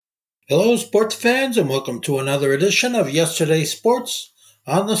Hello, sports fans, and welcome to another edition of Yesterday's Sports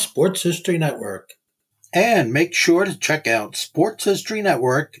on the Sports History Network. And make sure to check out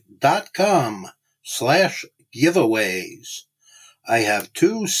sportshistorynetwork.com/giveaways. I have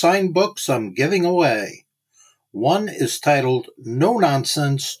 2 signed books I'm giving away. One is titled No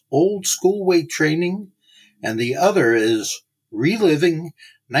Nonsense Old School Weight Training, and the other is Reliving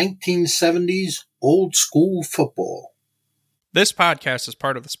 1970s Old School Football. This podcast is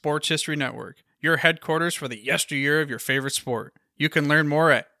part of the Sports History Network, your headquarters for the yesteryear of your favorite sport. You can learn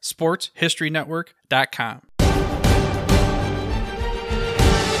more at sportshistorynetwork.com.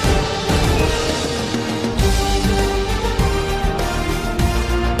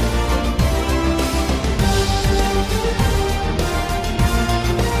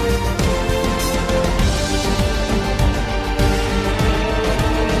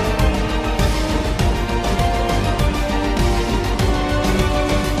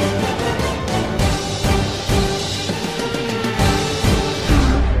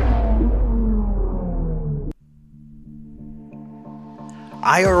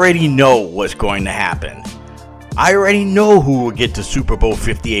 I already know what's going to happen. I already know who will get to Super Bowl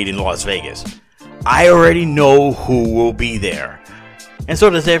 58 in Las Vegas. I already know who will be there. And so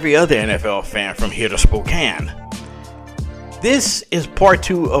does every other NFL fan from here to Spokane. This is part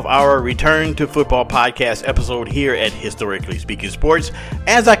 2 of our Return to Football podcast episode here at Historically Speaking Sports,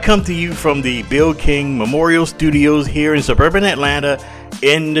 as I come to you from the Bill King Memorial Studios here in suburban Atlanta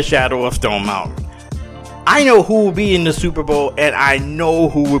in the shadow of Stone Mountain. I know who will be in the Super Bowl, and I know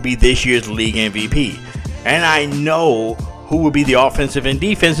who will be this year's league MVP. And I know who will be the offensive and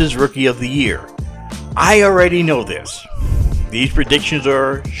defensive rookie of the year. I already know this. These predictions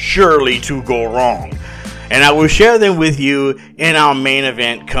are surely to go wrong, and I will share them with you in our main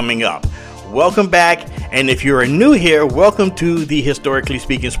event coming up. Welcome back, and if you're new here, welcome to the Historically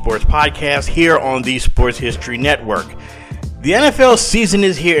Speaking Sports podcast here on the Sports History Network. The NFL season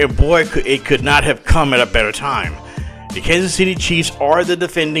is here, and boy, it could not have come at a better time. The Kansas City Chiefs are the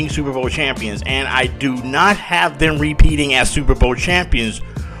defending Super Bowl champions, and I do not have them repeating as Super Bowl champions.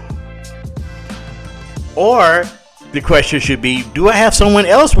 Or the question should be, do I have someone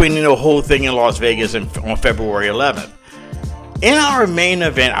else winning the whole thing in Las Vegas on February 11th? In our main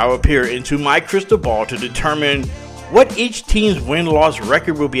event, I will peer into my crystal ball to determine what each team's win-loss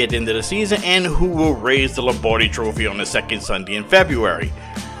record will be at the end of the season and who will raise the Lombardi Trophy on the second Sunday in February.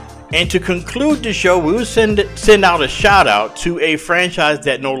 And to conclude the show, we will send out a shout-out to a franchise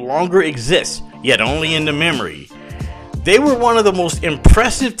that no longer exists, yet only in the memory. They were one of the most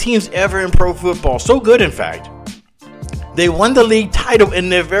impressive teams ever in pro football, so good in fact. They won the league title in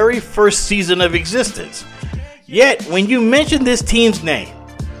their very first season of existence. Yet, when you mention this team's name,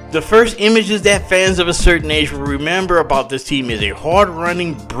 the first images that fans of a certain age will remember about this team is a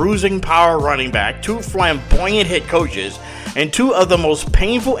hard-running, bruising power running back, 2 flamboyant head coaches, and 2 of the most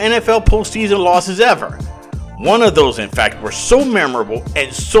painful NFL postseason losses ever. One of those, in fact, were so memorable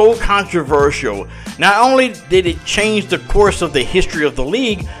and so controversial. Not only did it change the course of the history of the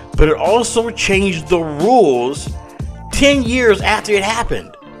league, but it also changed the rules 10 years after it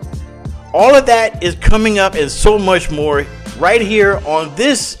happened. All of that is coming up and so much more right here on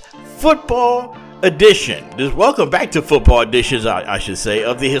this football edition. Welcome back to football editions, I should say,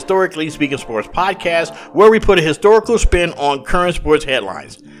 of the Historically Speaking Sports podcast, where we put a historical spin on current sports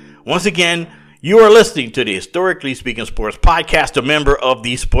headlines. Once again, you are listening to the Historically Speaking Sports podcast, a member of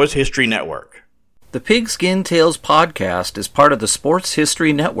the Sports History Network. The Pigskin Tales podcast is part of the Sports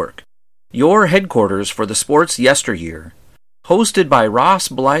History Network, your headquarters for the sports yesteryear. Hosted by Ross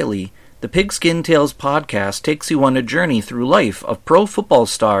Bliley, the Pigskin Tales podcast takes you on a journey through life of pro football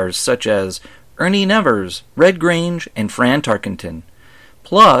stars such as Ernie Nevers, Red Grange, and Fran Tarkenton.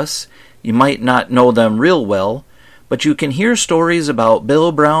 Plus, you might not know them real well, but you can hear stories about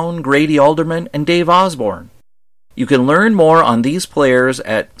Bill Brown, Grady Alderman, and Dave Osborne. You can learn more on these players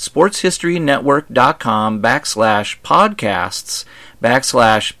at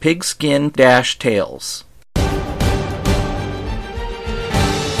sportshistorynetwork.com/podcasts/pigskin-tales.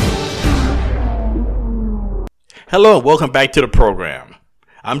 Hello and welcome back to the program.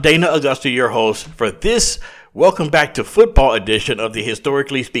 I'm Dana Augusta, your host for this Welcome back to football edition of the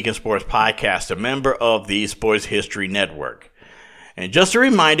Historically Speaking Sports podcast, a member of the Sports History Network. And just a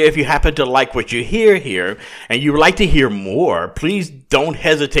reminder, if you happen to like what you hear here and you would like to hear more, please don't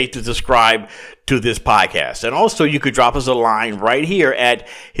hesitate to subscribe to this podcast. And also, you could drop us a line right here at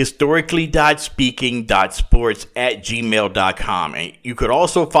historically.speaking.sports@gmail.com. And you could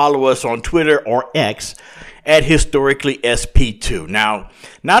also follow us on Twitter or X at historicallysp2. Now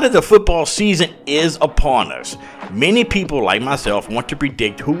that the football season is upon us, many people like myself want to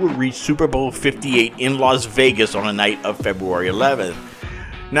predict who will reach Super Bowl 58 in Las Vegas on the night of February 11th.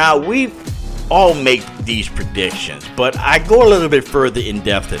 Now, we all make these predictions, but I go a little bit further in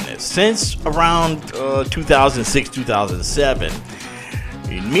depth in this. Since around 2006, 2007,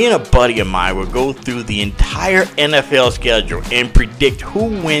 me and a buddy of mine will go through the entire NFL schedule and predict who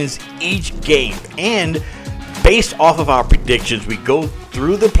wins each game. And based off of our predictions, we go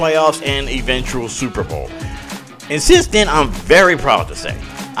through the playoffs and eventual Super Bowl. And since then, I'm very proud to say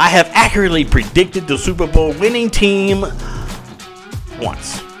I have accurately predicted the Super Bowl winning team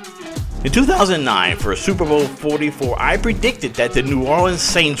once. In 2009, for Super Bowl 44, I predicted that the New Orleans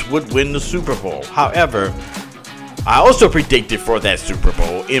Saints would win the Super Bowl. However, I also predicted for that Super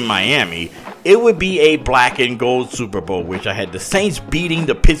Bowl in Miami, it would be a black and gold Super Bowl, which I had the Saints beating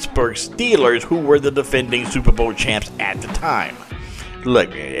the Pittsburgh Steelers, who were the defending Super Bowl champs at the time.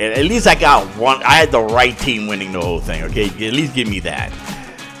 Look, man, at least I got one. I had the right team winning the whole thing, okay? At least give me that.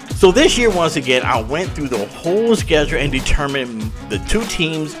 So this year, once again, I went through the whole schedule and determined the two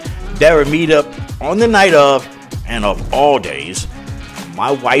teams that would meet up on the night of, and of all days,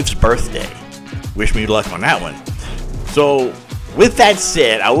 my wife's birthday. Wish me luck on that one. So, with that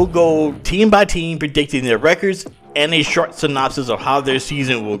said, I will go team by team predicting their records and a short synopsis of how their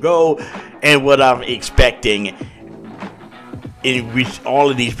season will go and what I'm expecting, in which all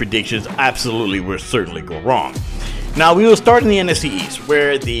of these predictions absolutely will certainly go wrong. Now, we will start in the NFC East,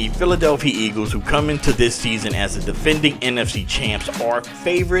 where the Philadelphia Eagles, who come into this season as the defending NFC champs, are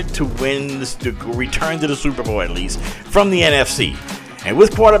favored to win to return to the Super Bowl, at least, from the NFC. And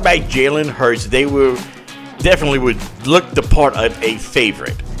with quarterback Jalen Hurts, they will definitely would look the part of a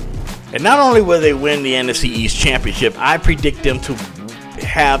favorite. And not only will they win the NFC East championship, I predict them to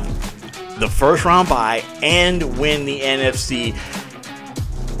have the first round bye and win the NFC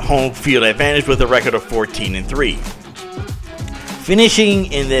home field advantage with a record of 14-3. Finishing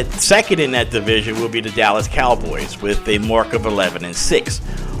in the second in that division will be the Dallas Cowboys with a mark of 11-6.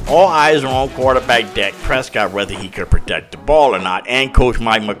 All eyes are on quarterback Dak Prescott, whether he could protect the ball or not, and coach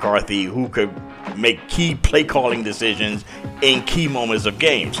Mike McCarthy, who could make key play calling decisions in key moments of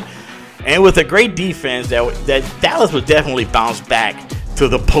games. And with a great defense, that Dallas would definitely bounce back to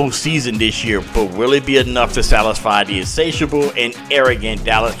the postseason this year, but will it be enough to satisfy the insatiable and arrogant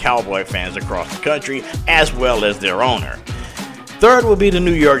Dallas Cowboy fans across the country, as well as their owner? Third will be the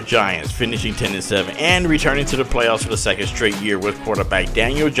New York Giants, finishing 10-7 and returning to the playoffs for the second straight year with quarterback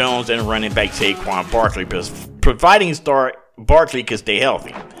Daniel Jones and running back Saquon Barkley, providing star Barkley can stay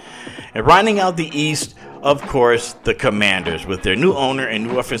healthy. And rounding out the East, of course, the Commanders with their new owner and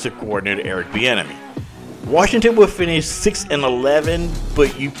new offensive coordinator Eric Bieniemy. Washington will finish 6-11,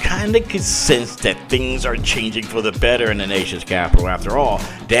 but you kind of could sense that things are changing for the better in the nation's capital. After all,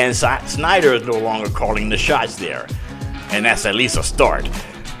 Dan Snyder is no longer calling the shots there, and that's at least a start.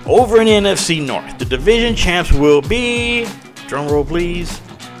 Over in the NFC North, the division champs will be, drumroll please,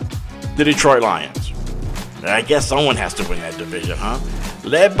 the Detroit Lions. I guess someone has to win that division, huh?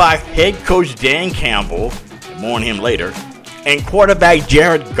 Led by head coach Dan Campbell, and more on him later, and quarterback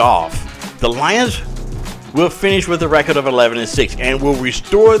Jared Goff. The Lions will finish with a record of 11-6 and will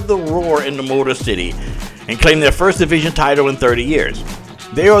restore the roar in the Motor City and claim their first division title in 30 years.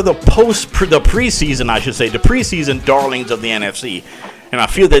 They are the preseason darlings of the NFC, and I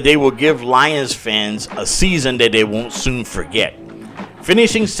feel that they will give Lions fans a season that they won't soon forget.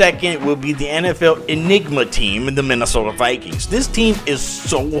 Finishing second will be the NFL Enigma team, the Minnesota Vikings. This team is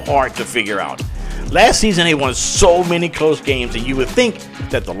so hard to figure out. Last season, they won so many close games, and you would think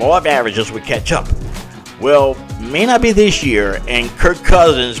that the law of averages would catch up. Well, may not be this year, and Kirk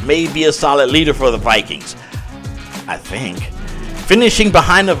Cousins may be a solid leader for the Vikings, I think. Finishing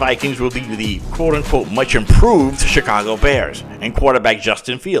behind the Vikings will be the quote-unquote much improved Chicago Bears and quarterback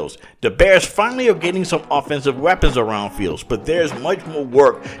Justin Fields. The Bears finally are getting some offensive weapons around Fields, but there's much more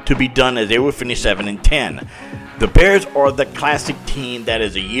work to be done as they will finish 7-10. The Bears are the classic team that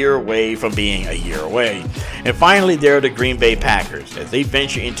is a year away from being a year away. And finally, there are the Green Bay Packers as they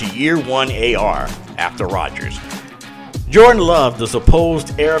venture into year one AR after Rodgers. Jordan Love, the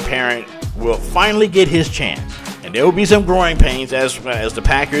supposed heir apparent, will finally get his chance. And there will be some growing pains as the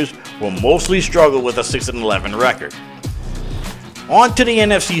Packers will mostly struggle with a 6-11 record. On to the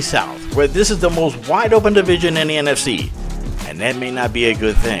NFC South, where this is the most wide open division in the NFC, and that may not be a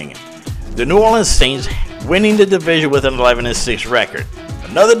good thing. The New Orleans Saints winning the division with an 11-6 record. The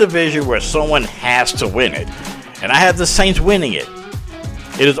Another division where someone has to win it, and I have the Saints winning it.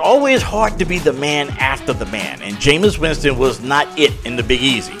 It is always hard to be the man after the man, and Jameis Winston was not it in the Big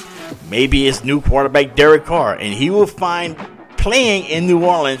Easy. Maybe it's new quarterback Derek Carr, and he will find playing in New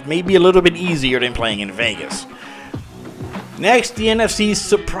Orleans maybe a little bit easier than playing in Vegas. Next, the NFC's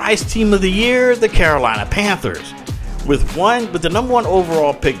surprise team of the year, the Carolina Panthers. With the number one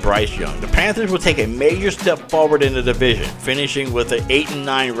overall pick, Bryce Young, the Panthers will take a major step forward in the division, finishing with an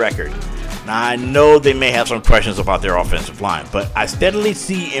 8-9 record. Now, I know they may have some questions about their offensive line, but I steadily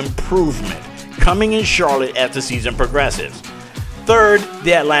see improvement coming in Charlotte as the season progresses. Third,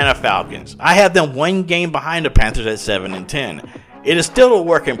 the Atlanta Falcons. I have them one game behind the Panthers at 7-10. It is still a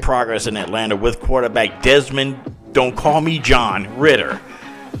work in progress in Atlanta with quarterback Desmond, don't call me John, Ritter.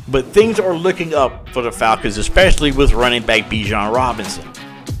 But things are looking up for the Falcons, especially with running back Bijan Robinson.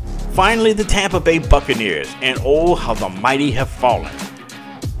 Finally, the Tampa Bay Buccaneers, and oh, how the mighty have fallen.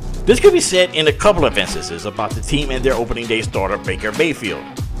 This could be said in a couple of instances about the team and their opening day starter Baker Mayfield.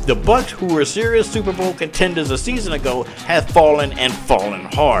 The Bucs, who were serious Super Bowl contenders a season ago, have fallen and fallen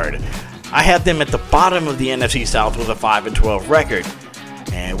hard. I have them at the bottom of the NFC South with a 5-12 record.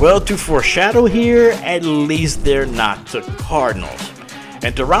 And well, to foreshadow here, at least they're not the Cardinals.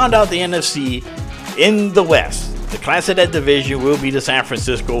 And to round out the NFC, in the West, the class of that division will be the San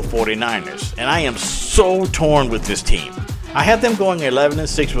Francisco 49ers. And I am so torn with this team. I have them going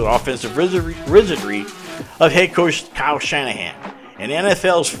 11-6 with offensive wizardry of head coach Kyle Shanahan. And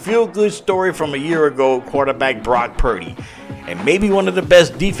NFL's feel-good story from a year ago, quarterback Brock Purdy. And maybe one of the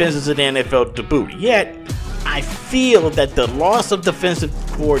best defenses in the NFL to boot. Yet, I feel that the loss of defensive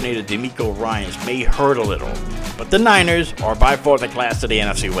coordinator DeMeco Ryans may hurt a little. But the Niners are by far the class of the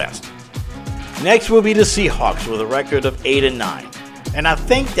NFC West. Next will be the Seahawks with a record of 8-9. And I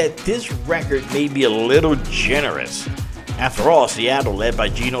think that this record may be a little generous. After all, Seattle, led by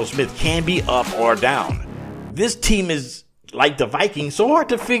Geno Smith, can be up or down. This team is, like the Vikings, so hard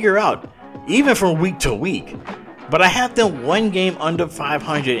to figure out, even from week to week. But I have them one game under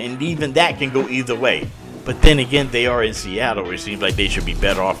 500, and even that can go either way. But then again, they are in Seattle, which seems like they should be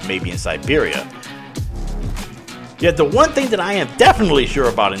better off maybe in Siberia. Yet the one thing that I am definitely sure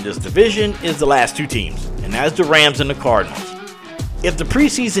about in this division is the last two teams, and that's the Rams and the Cardinals. If the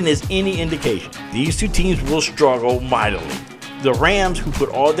preseason is any indication, these two teams will struggle mightily. The Rams, who put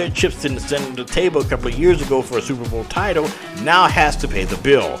all their chips in the center of the table a couple of years ago for a Super Bowl title, now has to pay the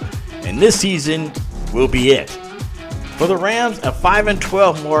bill. And this season will be it. For the Rams, a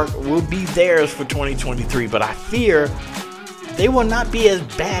 5-12 mark will be theirs for 2023, but I fear they will not be as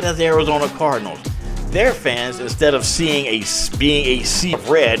bad as the Arizona Cardinals. Their fans, instead of being a sea of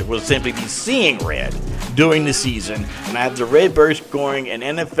red, will simply be seeing red during the season, and I have the Redbirds scoring an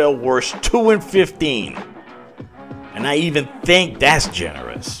NFL worst 2-15. And I even think that's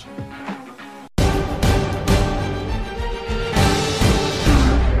generous.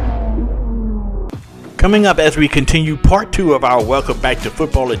 Coming up as we continue part 2 of our Welcome Back to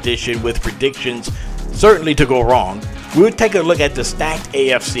Football edition with predictions certainly to go wrong, we'll take a look at the stacked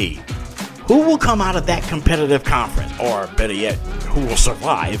AFC. Who will come out of that competitive conference, or better yet, who will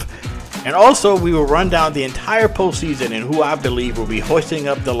survive? And also, we will run down the entire postseason and who I believe will be hoisting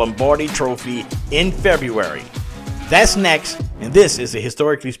up the Lombardi Trophy in February. That's next, and this is the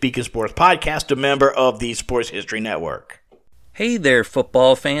Historically Speaking Sports Podcast, a member of the Sports History Network. Hey there,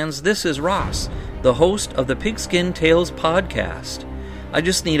 football fans. This is Ross, the host of the Pigskin Tales Podcast. I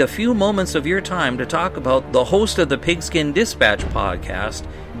just need a few moments of your time to talk about the host of the Pigskin Dispatch Podcast,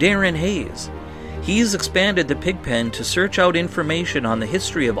 Darren Hayes. He's expanded the Pigpen to search out information on the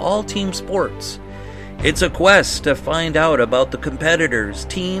history of all team sports. It's a quest to find out about the competitors,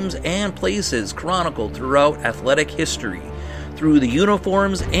 teams, and places chronicled throughout athletic history, through the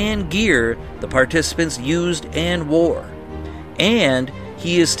uniforms and gear the participants used and wore. And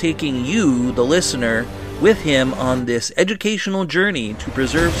he is taking you, the listener, with him on this educational journey to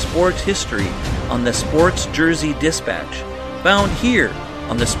preserve sports history on the Sports Jersey Dispatch, found here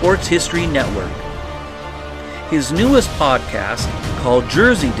on the Sports History Network. His newest podcast, called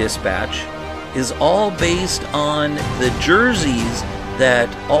Jersey Dispatch, is all based on the jerseys that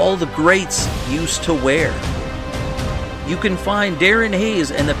all the greats used to wear. You can find Darren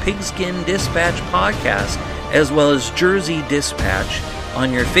Hayes and the Pigskin Dispatch podcast, as well as Jersey Dispatch,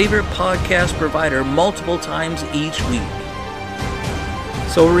 on your favorite podcast provider multiple times each week.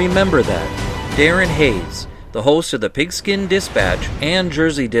 So remember that, Darren Hayes, the host of the Pigskin Dispatch and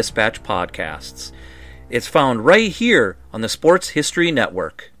Jersey Dispatch podcasts. It's found right here on the Sports History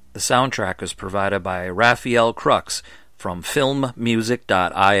Network. The soundtrack is provided by Raphael Crux from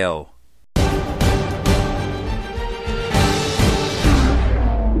filmmusic.io.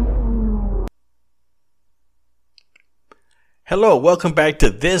 Hello, welcome back to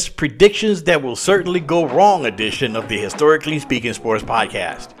this Predictions That Will Certainly Go Wrong edition of the Historically Speaking Sports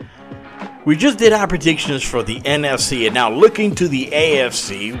Podcast. We just did our predictions for the NFC and now looking to the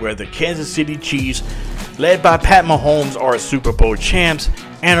AFC, where the Kansas City Chiefs, led by Pat Mahomes, are Super Bowl champs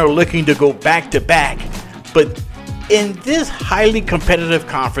and are looking to go back-to-back. But in this highly competitive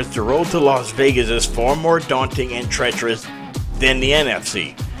conference, the road to Las Vegas is far more daunting and treacherous than the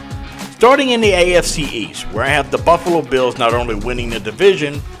NFC. Starting in the AFC East, where I have the Buffalo Bills not only winning the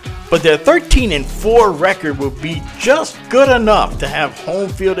division, but their 13-4 record will be just good enough to have home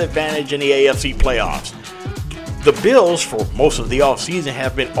field advantage in the AFC playoffs. The Bills, for most of the offseason,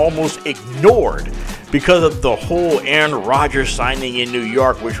 have been almost ignored because of the whole Aaron Rodgers signing in New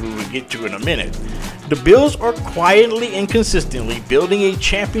York, which we will get to in a minute. The Bills are quietly and consistently building a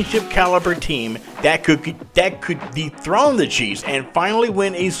championship caliber team that could dethrone the Chiefs and finally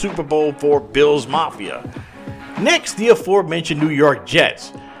win a Super Bowl for Bills Mafia. Next, the aforementioned New York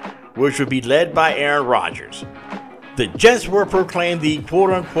Jets, which would be led by Aaron Rodgers. The Jets were proclaimed the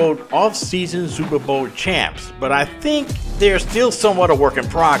quote-unquote off-season Super Bowl champs, but I think they're still somewhat a work in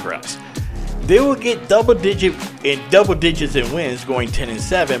progress. They will get double digits in wins, going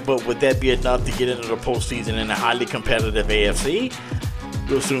 10-7, but would that be enough to get into the postseason in a highly competitive AFC?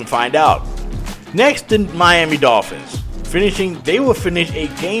 We'll soon find out. Next, the Miami Dolphins. They will finish a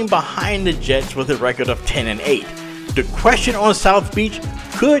game behind the Jets with a record of 10-8. The question on South Beach,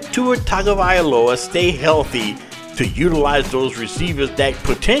 could Tua Tagovailoa stay healthy to utilize those receivers that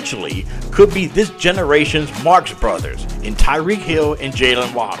potentially could be this generation's Marx Brothers in Tyreek Hill and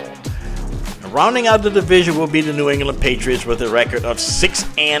Jalen Waddle? Rounding out the division will be the New England Patriots with a record of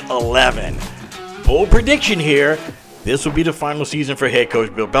 6-11. Bold prediction here, this will be the final season for head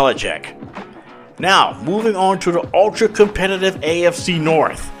coach Bill Belichick. Now, moving on to the ultra-competitive AFC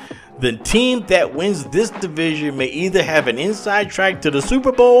North. The team that wins this division may either have an inside track to the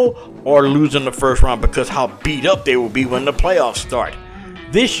Super Bowl or lose in the first round because how beat up they will be when the playoffs start.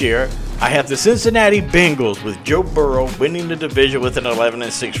 This year, I have the Cincinnati Bengals with Joe Burrow winning the division with an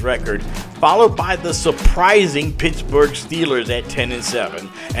 11-6 record, followed by the surprising Pittsburgh Steelers at 10-7,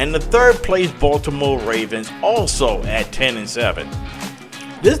 and the third place Baltimore Ravens also at 10-7.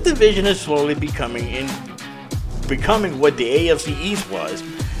 This division is slowly becoming what the AFC East was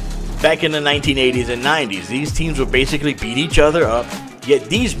back in the 1980s and 90s. These teams would basically beat each other up, yet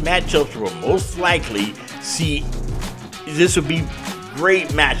these matchups will most likely this would be great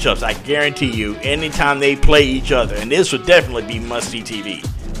matchups, I guarantee you, anytime they play each other. And this would definitely be must-see TV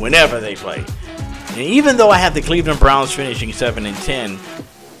whenever they play. And even though I have the Cleveland Browns finishing 7-10,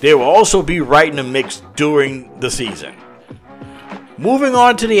 they will also be right in the mix during the season. Moving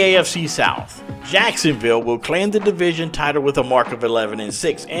on to the AFC South, Jacksonville will claim the division title with a mark of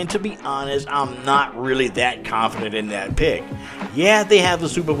 11-6, and to be honest, I'm not really that confident in that pick. Yeah, they have the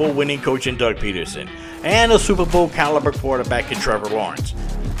Super Bowl winning coach in Doug Peterson, and a Super Bowl caliber quarterback in Trevor Lawrence.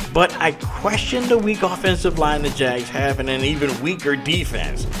 But I question the weak offensive line the Jags have and an even weaker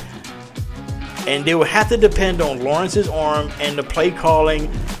defense. And they will have to depend on Lawrence's arm and the play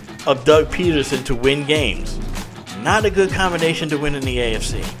calling of Doug Peterson to win games. Not a good combination to win in the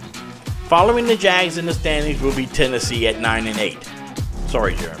AFC. Following the Jags in the standings will be Tennessee at 9-8.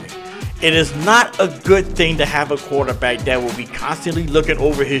 Sorry, Jeremy. It is not a good thing to have a quarterback that will be constantly looking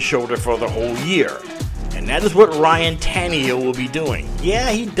over his shoulder for the whole year. And that is what Ryan Tannehill will be doing.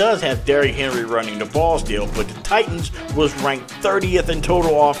 Yeah, he does have Derrick Henry running the ball still, but the Titans was ranked 30th in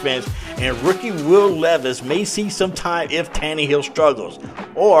total offense, and rookie Will Levis may see some time if Tannehill struggles,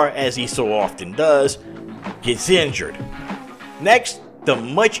 or, as he so often does, gets injured. Next, the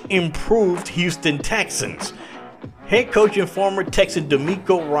much improved Houston Texans. Head coach and former Texan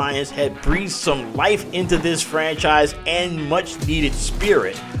DeMeco Ryans had breathed some life into this franchise and much needed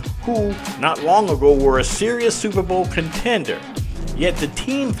spirit, who not long ago were a serious Super Bowl contender. Yet the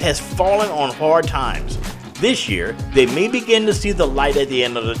team has fallen on hard times. This year, they may begin to see the light at the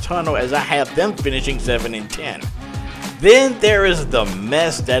end of the tunnel, as I have them finishing 7-10. Then there is the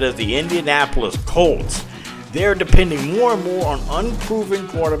mess that is the Indianapolis Colts. They're depending more and more on unproven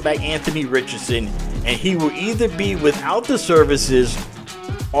quarterback Anthony Richardson, and he will either be without the services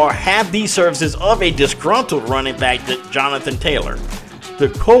or have these services of a disgruntled running back, Jonathan Taylor. The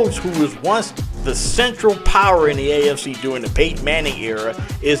Colts, who was once the central power in the AFC during the Peyton Manning era,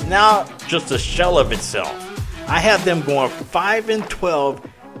 is now just a shell of itself. I have them going 5-12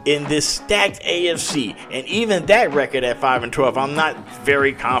 in this stacked AFC, and even that record at 5-12, I'm not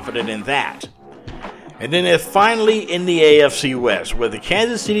very confident in that. And then finally in the AFC West, where the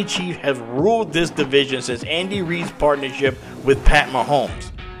Kansas City Chiefs have ruled this division since Andy Reid's partnership with Pat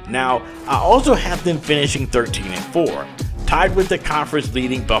Mahomes. Now, I also have them finishing 13-4. tied with the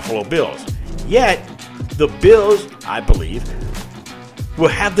conference-leading Buffalo Bills. Yet, the Bills, I believe, will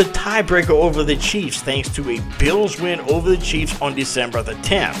have the tiebreaker over the Chiefs thanks to a Bills win over the Chiefs on December the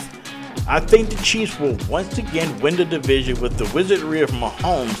 10th. I think the Chiefs will once again win the division with the wizardry of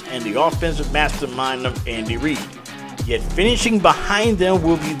Mahomes and the offensive mastermind of Andy Reid. Yet finishing behind them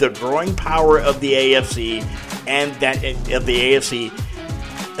will be the growing power of the AFC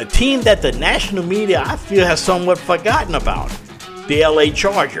a team that the national media I feel has somewhat forgotten about, the LA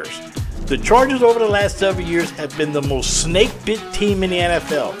Chargers. The Chargers over the last several years have been the most snake-bit team in the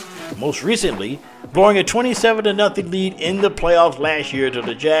NFL, most recently blowing a 27-0 lead in the playoffs last year to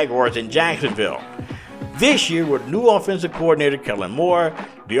the Jaguars in Jacksonville. This year, with new offensive coordinator Kellen Moore,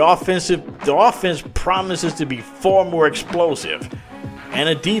 the offense promises to be far more explosive, and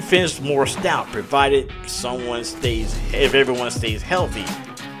a defense more stout, provided if everyone stays healthy.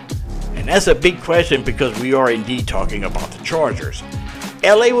 And that's a big question because we are indeed talking about the Chargers.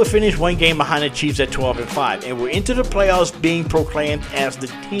 LA will finish one game behind the Chiefs at 12-5, and we're into the playoffs being proclaimed as the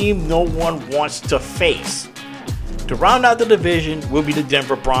team no one wants to face. To round out the division will be the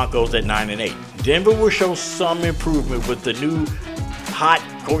Denver Broncos at 9-8. Denver will show some improvement with the new hot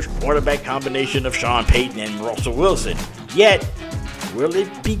coach quarterback combination of Sean Payton and Russell Wilson. Yet, will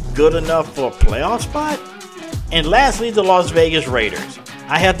it be good enough for a playoff spot? And lastly, the Las Vegas Raiders.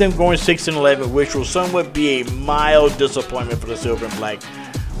 I have them going 6-11, which will somewhat be a mild disappointment for the Silver and Black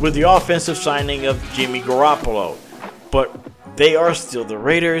with the offensive signing of Jimmy Garoppolo. But they are still the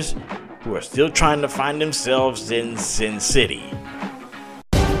Raiders, who are still trying to find themselves in Sin City.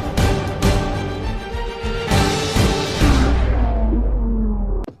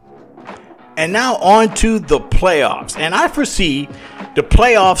 And now on to the playoffs. And I foresee the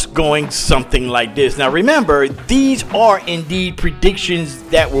playoffs going something like this. Now remember, these are indeed predictions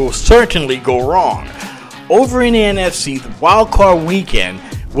that will certainly go wrong. Over in the NFC, the wild card weekend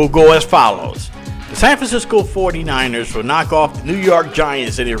will go as follows. The San Francisco 49ers will knock off the New York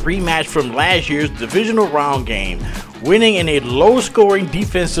Giants in a rematch from last year's divisional round game, winning in a low-scoring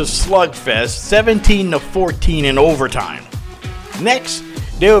defensive slugfest 17-14 in overtime. Next,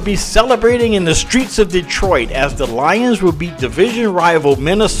 they will be celebrating in the streets of Detroit as the Lions will beat division rival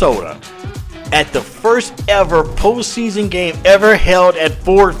Minnesota at the first ever postseason game ever held at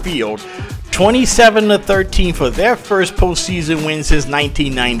Ford Field, 27-13 for their first postseason win since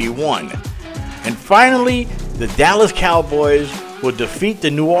 1991. And finally, the Dallas Cowboys will defeat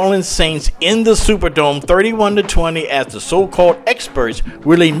the New Orleans Saints in the Superdome 31-20 as the so-called experts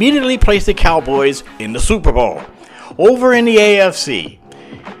will immediately place the Cowboys in the Super Bowl. Over in the AFC,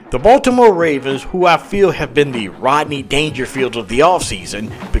 the Baltimore Ravens, who I feel have been the Rodney Dangerfield of the offseason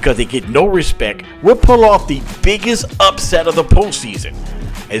because they get no respect, will pull off the biggest upset of the postseason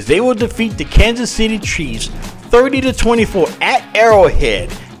as they will defeat the Kansas City Chiefs 30-24 at Arrowhead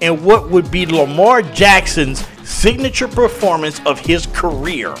in what would be Lamar Jackson's signature performance of his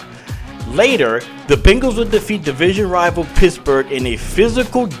career. Later, the Bengals will defeat division rival Pittsburgh in a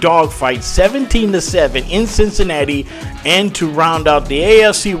physical dogfight 17-7 in Cincinnati, and to round out the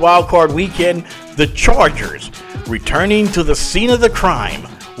AFC wildcard weekend, the Chargers, returning to the scene of the crime,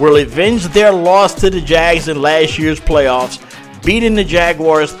 will avenge their loss to the Jags in last year's playoffs, beating the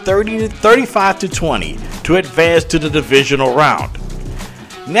Jaguars 35-20 to advance to the divisional round.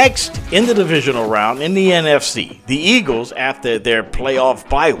 Next, in the divisional round in the NFC, the Eagles, after their playoff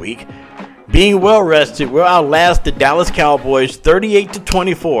bye week, being well rested, will outlast the Dallas Cowboys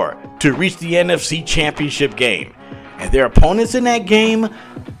 38-24 to reach the NFC Championship game. And their opponents in that game,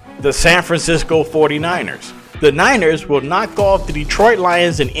 the San Francisco 49ers. The Niners will knock off the Detroit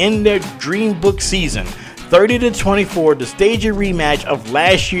Lions and end their Dream Book season 30-24 to stage a rematch of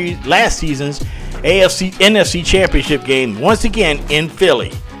last season's NFC Championship game once again in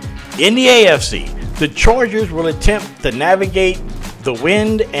Philly. In the AFC, the Chargers will attempt to navigate the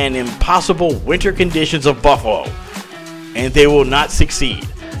wind and impossible winter conditions of Buffalo, and they will not succeed.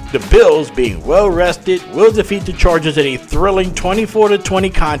 The Bills, being well rested, will defeat the Chargers in a thrilling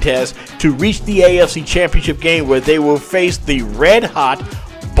 24-20 contest to reach the AFC Championship game, where they will face the red-hot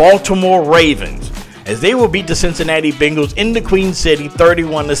Baltimore Ravens, as they will beat the Cincinnati Bengals in the Queen City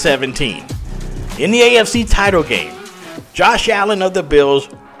 31-17. In the AFC title game, Josh Allen of the Bills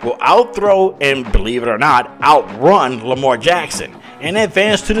will outthrow and, believe it or not, outrun Lamar Jackson and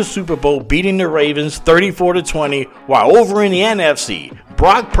advance to the Super Bowl, beating the Ravens 34-20, while over in the NFC,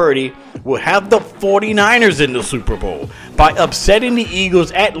 Brock Purdy will have the 49ers in the Super Bowl by upsetting the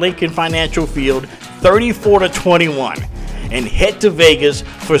Eagles at Lincoln Financial Field 34-21 and head to Vegas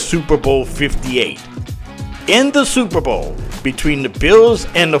for Super Bowl 58. In the Super Bowl between the Bills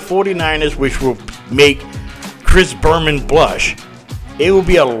and the 49ers, which will make Chris Berman blush, it will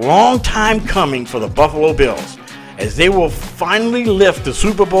be a long time coming for the Buffalo Bills, as they will finally lift the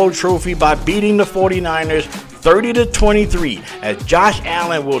Super Bowl trophy by beating the 49ers 30-23, as Josh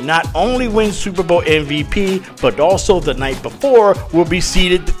Allen will not only win Super Bowl MVP, but also the night before will be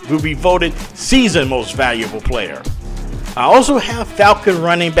voted season most valuable player. I also have Falcon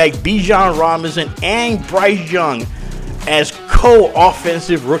running back Bijan Robinson and Bryce Young as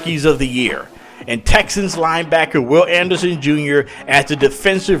co-offensive rookies of the year, and Texans linebacker Will Anderson Jr. as the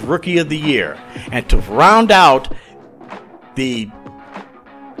defensive rookie of the year. And to round out the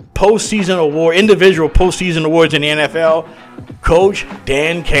individual postseason awards in the NFL, Coach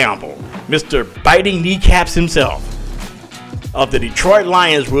Dan Campbell, Mr. Biting Kneecaps himself, of the Detroit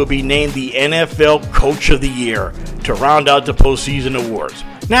Lions will be named the NFL Coach of the Year to round out the postseason awards.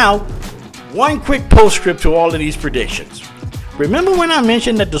 Now, one quick postscript to all of these predictions. Remember when I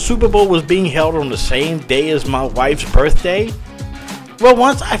mentioned that the Super Bowl was being held on the same day as my wife's birthday? Well,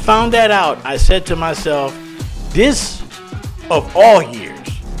 once I found that out, I said to myself, this, of all years,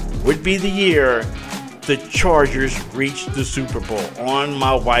 would be the year the Chargers reached the Super Bowl on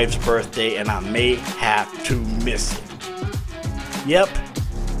my wife's birthday, and I may have to miss it. Yep,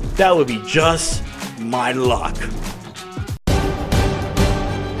 that would be just my luck.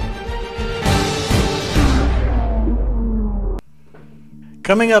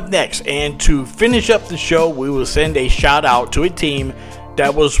 Coming up next, and to finish up the show, we will send a shout out to a team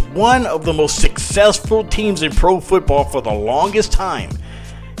that was one of the most successful teams in pro football for the longest time.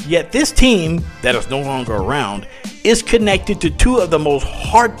 Yet this team, that is no longer around, is connected to two of the most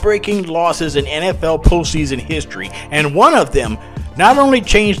heartbreaking losses in NFL postseason history, and one of them not only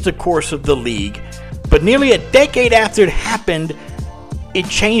changed the course of the league, but nearly a decade after it happened, it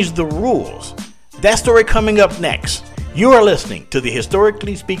changed the rules. That story coming up next. You are listening to the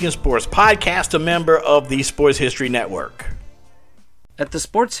Historically Speaking Sports Podcast, a member of the Sports History Network. At the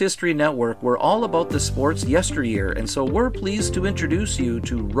Sports History Network, we're all about the sports yesteryear, and so we're pleased to introduce you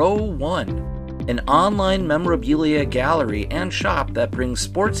to Row One, an online memorabilia gallery and shop that brings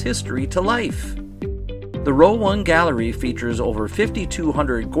sports history to life. The Row One gallery features over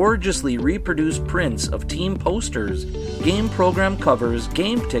 5,200 gorgeously reproduced prints of team posters, game program covers,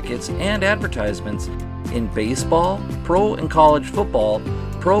 game tickets, and advertisements in baseball, pro and college football,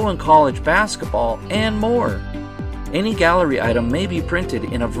 pro and college basketball, and more. Any gallery item may be printed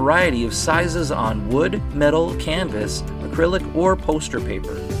in a variety of sizes on wood, metal, canvas, acrylic, or poster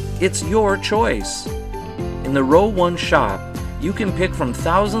paper. It's your choice. In the Row One shop, you can pick from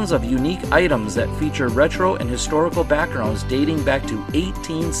thousands of unique items that feature retro and historical backgrounds dating back to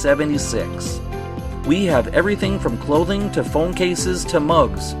 1876. We have everything from clothing to phone cases to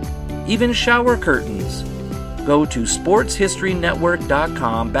mugs, even shower curtains. Go to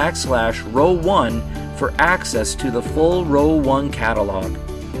sportshistorynetwork.com/Row One for access to the full Row One catalog.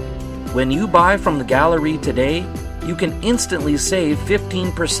 When you buy from the gallery today, you can instantly save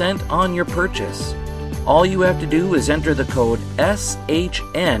 15% on your purchase. All you have to do is enter the code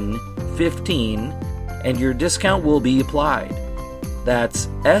SHN15 and your discount will be applied. That's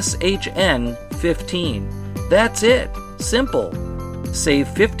SHN15. That's it. Simple. Save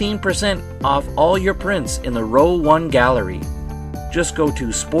 15% off all your prints in the Row One gallery. Just go to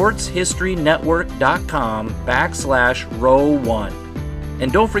sportshistorynetwork.com/Row One.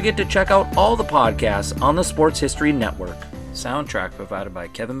 And don't forget to check out all the podcasts on the Sports History Network. Soundtrack provided by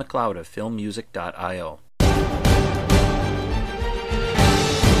Kevin MacLeod of filmmusic.io.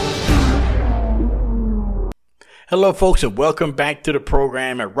 Hello folks, and welcome back to the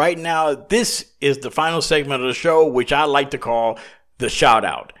program. And right now, this is the final segment of the show, which I like to call the shout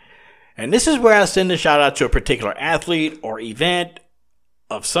out. And this is where I send a shout out to a particular athlete or event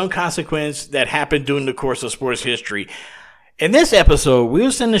of some consequence that happened during the course of sports history. In this episode,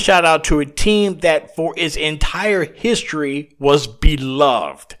 we'll send a shout out to a team that for its entire history was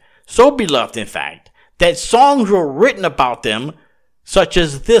beloved. So beloved, in fact, that songs were written about them, such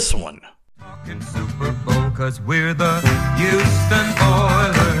as this one. Talking Super Bowl 'cause we're the Houston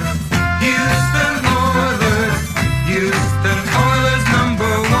Oilers. Houston Oilers. Houston Oilers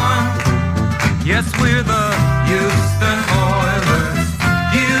 #1. Yes, we're the Houston Oilers.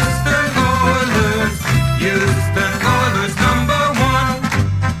 Houston Oilers. Houston Oilers #1.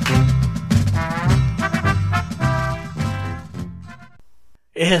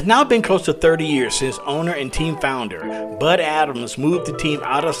 It has now been close to 30 years since owner and team founder Bud Adams moved the team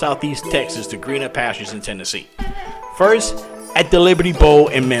out of Southeast Texas to greener pastures in Tennessee. First at the Liberty Bowl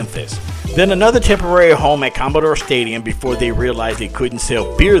in Memphis, then another temporary home at Commodore Stadium before they realized they couldn't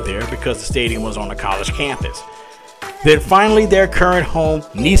sell beer there because the stadium was on a college campus. Then finally their current home,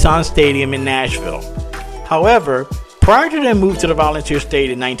 Nissan Stadium in Nashville. However, prior to their move to the Volunteer State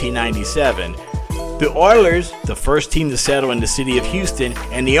in 1997, the Oilers, the first team to settle in the city of Houston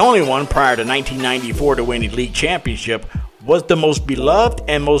and the only one prior to 1994 to win the league championship, was the most beloved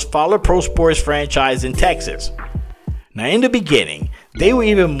and most followed pro sports franchise in Texas. Now, in the beginning, they were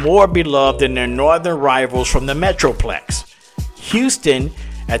even more beloved than their northern rivals from the Metroplex. Houston,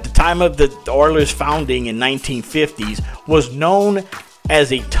 at the time of the Oilers' founding in 1950s, was known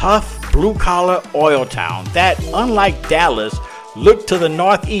as a tough blue-collar oil town that, unlike Dallas, looked to the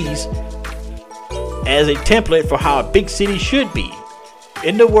northeast as a template for how a big city should be.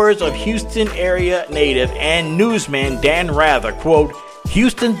 In the words of Houston area native and newsman Dan Rather, quote,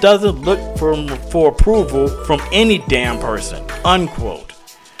 "Houston doesn't look for approval from any damn person," unquote.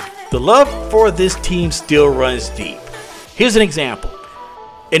 The love for this team still runs deep. Here's an example.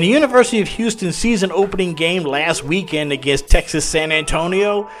 In the University of Houston season opening game last weekend against Texas San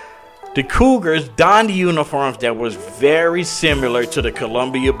Antonio, the Cougars donned uniforms that was very similar to the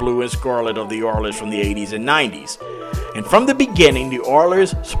Columbia blue and scarlet of the Oilers from the 80s and 90s. And from the beginning, the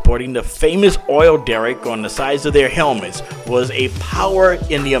Oilers, sporting the famous oil derrick on the sides of their helmets, was a power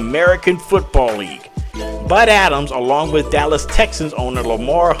in the American Football League. Bud Adams, along with Dallas Texans owner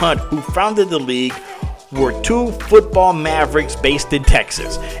Lamar Hunt, who founded the league, were two football mavericks based in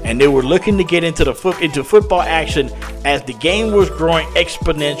Texas, and they were looking to get into football action as the game was growing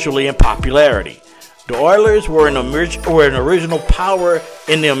exponentially in popularity. The Oilers were an original power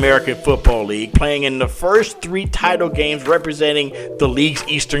in the American Football League, playing in the first 3 title games representing the league's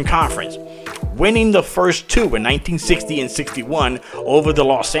Eastern Conference, winning the first 2 in 1960 and 61 over the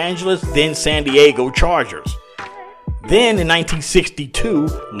Los Angeles, then San Diego Chargers. Then in 1962,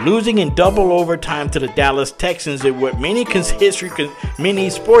 losing in double overtime to the Dallas Texans in what many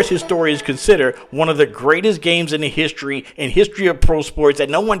sports historians consider one of the greatest games in history of pro sports that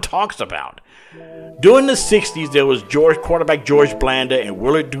no one talks about. During the 60s, there was quarterback George Blanda and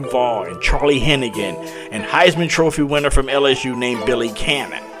Willard Duvall and Charlie Hennigan and Heisman Trophy winner from LSU named Billy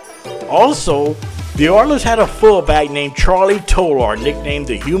Cannon. Also, the Oilers had a fullback named Charlie Tolar, nicknamed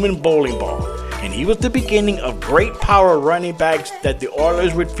the Human Bowling Ball. And he was the beginning of great power running backs that the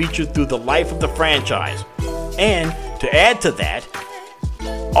Oilers would feature through the life of the franchise. And to add to that,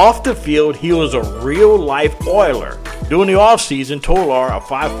 off the field, he was a real-life Oiler. During the offseason, Tolar, a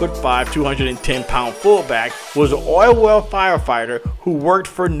 5'5", 210-pound fullback, was an oil well firefighter who worked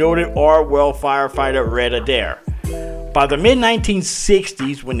for noted oil well firefighter Red Adair. By the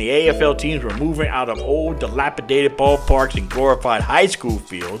mid-1960s, when the AFL teams were moving out of old, dilapidated ballparks and glorified high school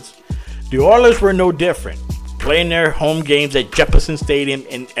fields, the Oilers were no different, playing their home games at Jefferson Stadium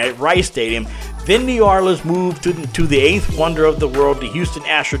and at Rice Stadium. Then the Oilers moved to the 8th wonder of the world, the Houston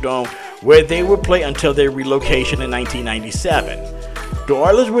Astrodome, where they would play until their relocation in 1997. The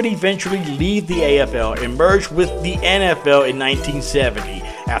Oilers would eventually leave the AFL and merge with the NFL in 1970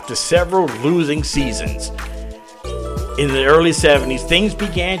 after several losing seasons. In the early 70s, things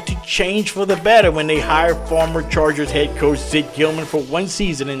began to change for the better when they hired former Chargers head coach Sid Gilman for one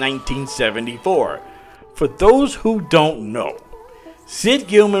season in 1974. For those who don't know, Sid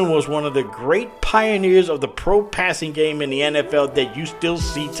Gilman was one of the great pioneers of the pro passing game in the NFL that you still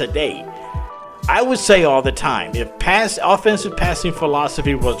see today. I would say all the time, if offensive passing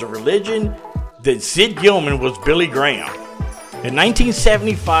philosophy was a religion, then Sid Gilman was Billy Graham. In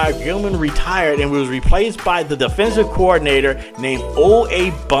 1975, Gilman retired and was replaced by the defensive coordinator named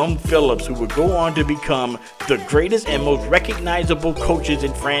O.A. Bum Phillips, who would go on to become the greatest and most recognizable coaches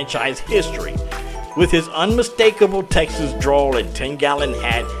in franchise history. With his unmistakable Texas drawl and 10-gallon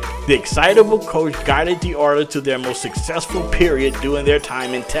hat, the excitable coach guided the Oilers to their most successful period during their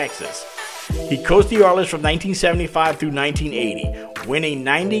time in Texas. He coached the Oilers from 1975 through 1980, winning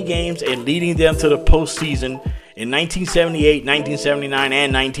 90 games and leading them to the postseason in 1978, 1979,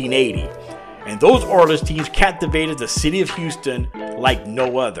 and 1980. And those Oilers teams captivated the city of Houston like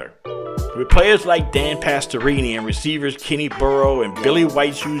no other. With players like Dan Pastorini and receivers Kenny Burrow and Billy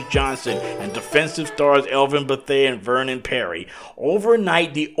White Shoes Johnson and defensive stars Elvin Bethea and Vernon Perry,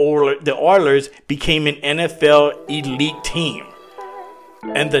 overnight the Oilers became an NFL elite team.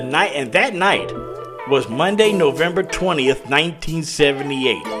 And that night was Monday, November 20th,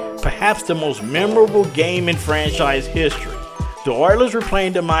 1978. Perhaps the most memorable game in franchise history. The Oilers were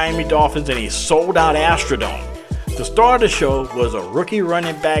playing the Miami Dolphins in a sold-out Astrodome. The star of the show was a rookie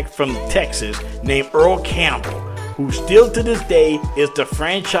running back from Texas named Earl Campbell, who still to this day is the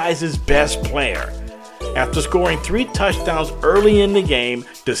franchise's best player. After scoring 3 touchdowns early in the game,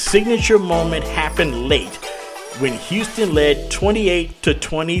 the signature moment happened late when Houston led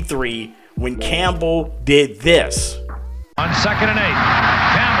 28-23 when Campbell did this. On 2nd and 8,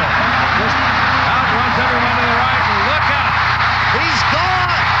 Campbell just outruns everyone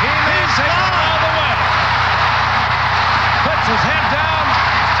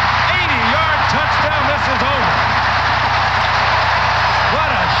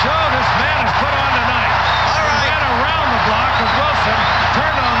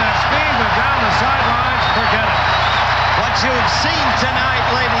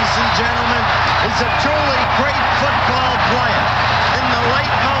a truly great football player. In the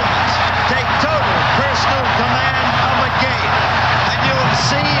late moments, take total personal command of a game. And you have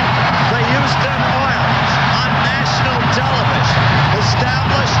seen the Houston Oilers on national television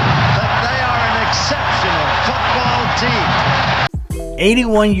establish that they are an exceptional football team.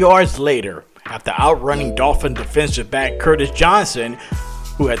 81 yards later, after outrunning Dolphin defensive back Curtis Johnson,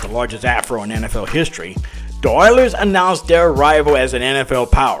 who had the largest afro in NFL history, the Oilers announced their arrival as an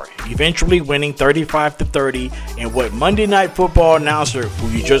NFL power, eventually winning 35-30 in what Monday Night Football announcer,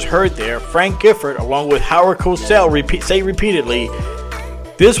 who you just heard there, Frank Gifford, along with Howard Cosell, say repeatedly,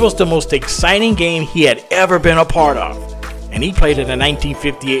 this was the most exciting game he had ever been a part of. And he played in the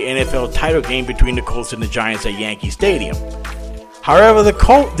 1958 NFL title game between the Colts and the Giants at Yankee Stadium. However,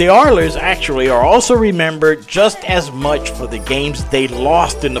 the Oilers actually are also remembered just as much for the games they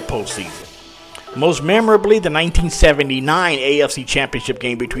lost in the postseason. Most memorably, the 1979 AFC Championship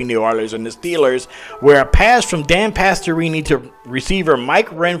game between the Oilers and the Steelers, where a pass from Dan Pastorini to receiver Mike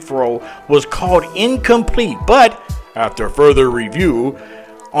Renfro was called incomplete, but after further review,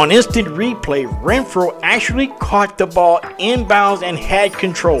 on instant replay, Renfro actually caught the ball inbounds and had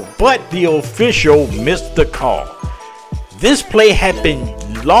control, but the official missed the call. This play had been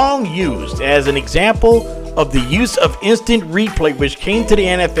long used as an example of the use of instant replay, which came to the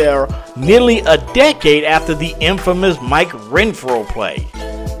NFL nearly a decade after the infamous Mike Renfro play.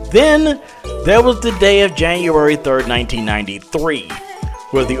 Then there was the day of January 3rd, 1993,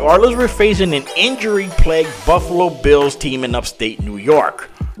 where the Oilers were facing an injury-plagued Buffalo Bills team in upstate New York.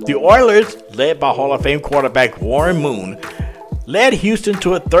 The Oilers, led by Hall of Fame quarterback Warren Moon, led Houston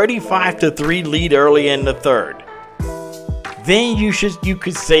to a 35-3 lead early in the third. Then you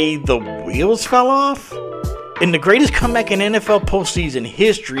could say the wheels fell off? In the greatest comeback in NFL postseason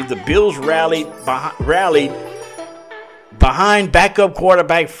history, the Bills rallied behind backup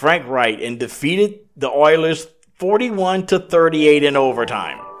quarterback Frank Reich and defeated the Oilers 41-38 in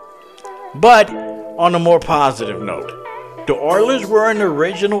overtime. But on a more positive note, the Oilers were an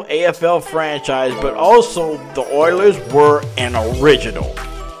original AFL franchise, but also the Oilers were an original.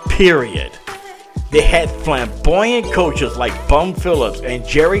 Period. They had flamboyant coaches like Bum Phillips and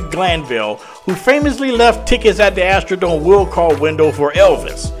Jerry Glanville, who famously left tickets at the Astrodome will call window for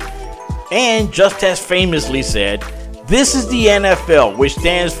Elvis. And just as famously said, "This is the NFL, which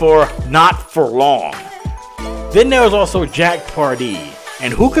stands for not for long." Then there was also Jack Pardee.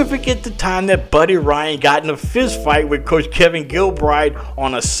 And who could forget the time that Buddy Ryan got in a fist fight with Coach Kevin Gilbride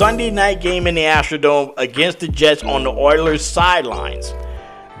on a Sunday night game in the Astrodome against the Jets on the Oilers sidelines?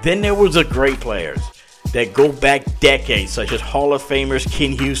 Then there was the great players that go back decades, such as Hall of Famers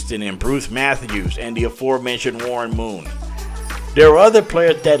Ken Houston and Bruce Matthews and the aforementioned Warren Moon. There are other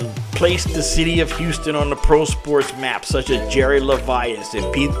players that placed the city of Houston on the pro sports map, such as Jerry Levias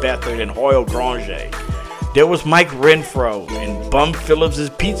and Pete Beathard and Hoyle Granger. There was Mike Renfro and Bum Phillips'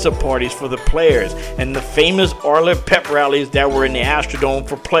 pizza parties for the players and the famous Oiler pep rallies that were in the Astrodome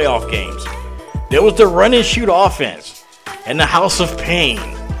for playoff games. There was the run and shoot offense and the House of Pain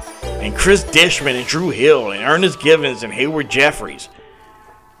and Chris Dishman and Drew Hill and Ernest Givens and Hayward Jeffries.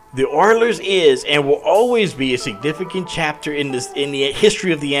 The Oilers is and will always be a significant chapter in the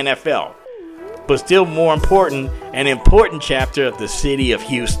history of the NFL, but still more important, an important chapter of the city of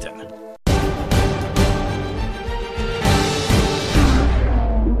Houston.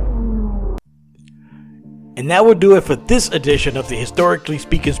 And that will do it for this edition of the Historically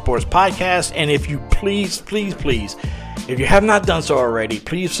Speaking Sports Podcast. And if you please, if you have not done so already,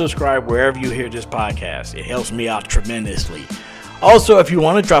 please subscribe wherever you hear this podcast. It helps me out tremendously. Also, if you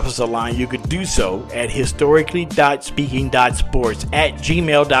want to drop us a line, you could do so at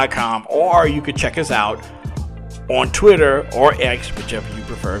historically.speaking.sports@gmail.com, or you could check us out on Twitter or X, whichever you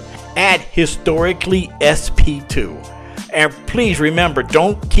prefer, at historicallysp2. And please remember,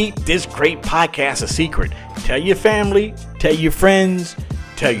 don't keep this great podcast a secret. Tell your family, tell your friends,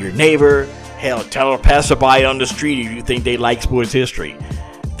 tell your neighbor, hell, tell a passerby on the street if you think they like sports history.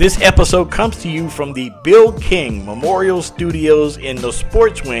 This episode comes to you from the Bill King Memorial Studios in the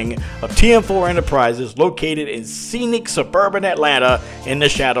sports wing of TM4 Enterprises, located in scenic suburban Atlanta in the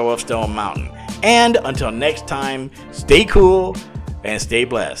shadow of Stone Mountain. And until next time, stay cool and stay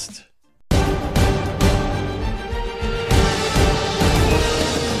blessed.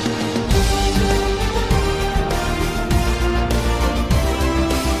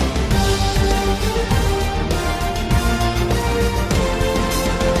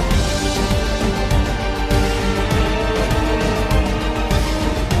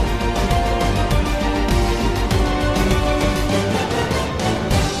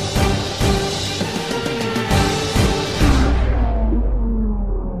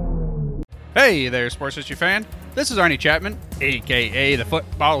 Hey there, sports history fan. This is Arnie Chapman, aka the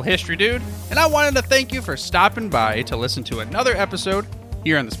Football History Dude, and I wanted to thank you for stopping by to listen to another episode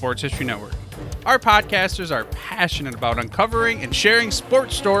here on the Sports History Network. Our podcasters are passionate about uncovering and sharing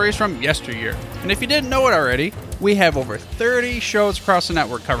sports stories from yesteryear. And if you didn't know it already, we have over 30 shows across the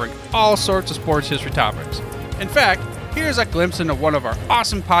network covering all sorts of sports history topics. In fact, here's a glimpse into one of our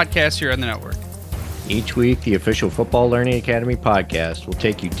awesome podcasts here on the network. Each week, the official Football Learning Academy podcast will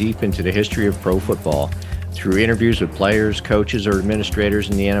take you deep into the history of pro football through interviews with players, coaches, or administrators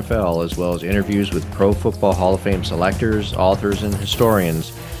in the NFL, as well as interviews with Pro Football Hall of Fame selectors, authors, and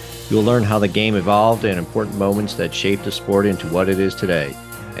historians. You'll learn how the game evolved and important moments that shaped the sport into what it is today.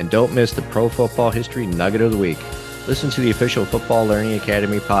 And don't miss the Pro Football History Nugget of the Week. Listen to the official Football Learning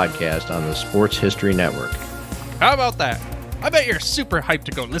Academy podcast on the Sports History Network. How about that? I bet you're super hyped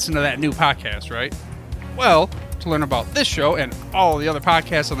to go listen to that new podcast, right? Well, to learn about this show and all the other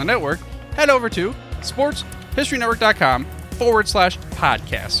podcasts on the network, head over to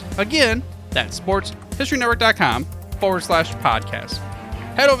sportshistorynetwork.com/podcast. Again, that's sportshistorynetwork.com/podcast.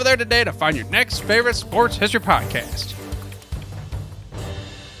 Head over there today to find your next favorite sports history podcast.